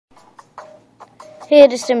Hey,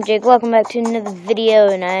 this is Jake. Welcome back to another video,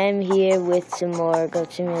 and I am here with some more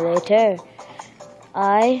Goat Simulator.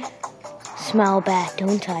 I smell bad,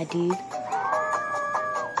 don't I, dude?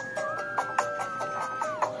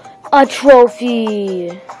 A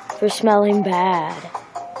trophy for smelling bad.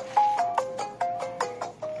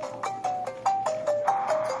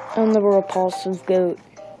 I'm the repulsive goat,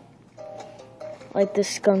 like the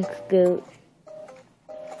skunk goat.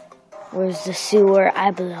 Where's the sewer?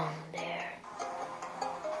 I belong there.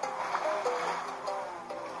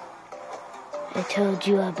 I told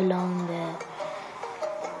you I belong there.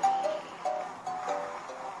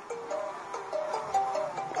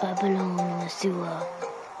 I belong in the sewer.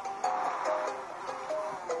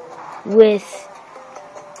 With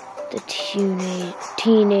the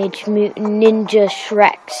teenage mutant ninja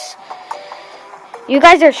Shrecks. You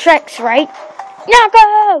guys are Shrecks, right?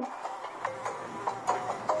 Knocko!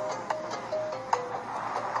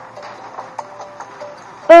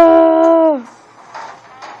 Oh!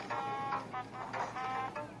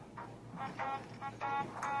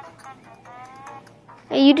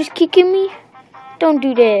 Hey, you just kicking me? Don't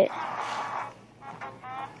do that.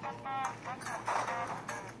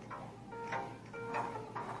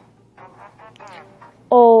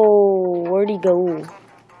 Oh, where'd he go?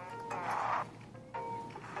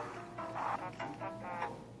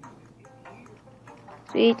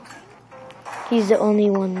 Sweet. He's the only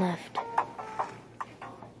one left.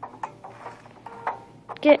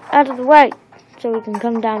 Get out of the way so we can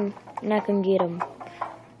come down and I can get him.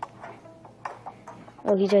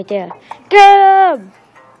 Oh, he's right there. Get him!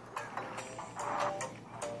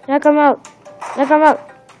 Knock him out. Knock him out.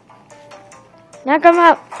 Knock him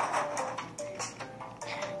out.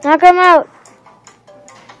 Knock him out.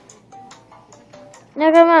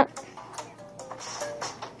 Knock him out.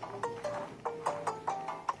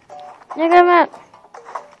 Knock him out.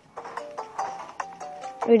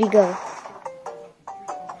 Where'd he go?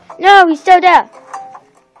 No, he's still there.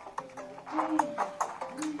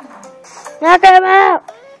 Knock him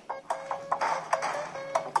out.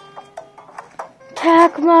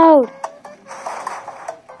 Attack mode.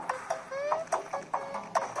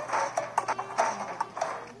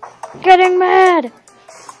 Getting mad.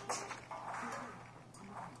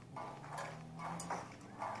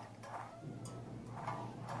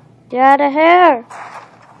 Get out of here.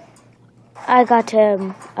 I got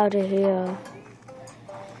him out of here.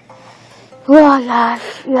 Oh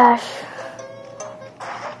yes, yes.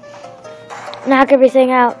 Knock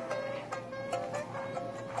everything out.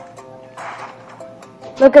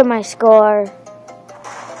 Look at my score.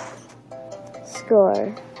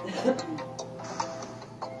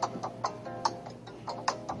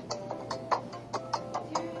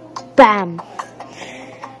 Bam.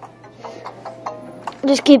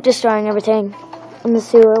 Just keep destroying everything in the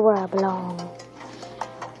sewer where I belong.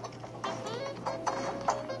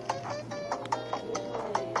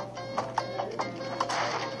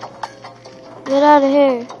 Get out of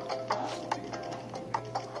here.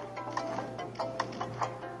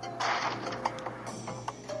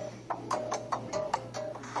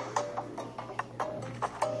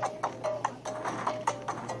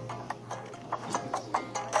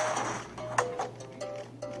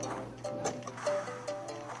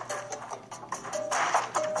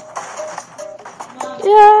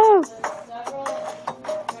 Yeah.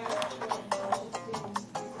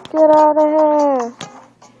 Get out of here.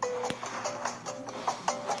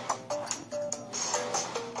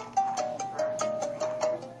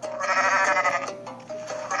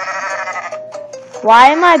 Why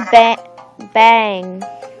am I bang?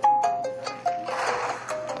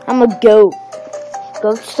 I'm a goat.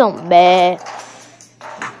 Goats don't bang.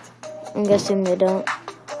 I'm guessing they don't.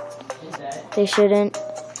 They shouldn't.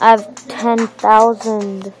 I have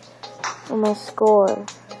 10,000 on my score.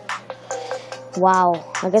 Wow.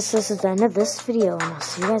 I guess this is the end of this video, and I'll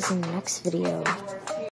see you guys in the next video.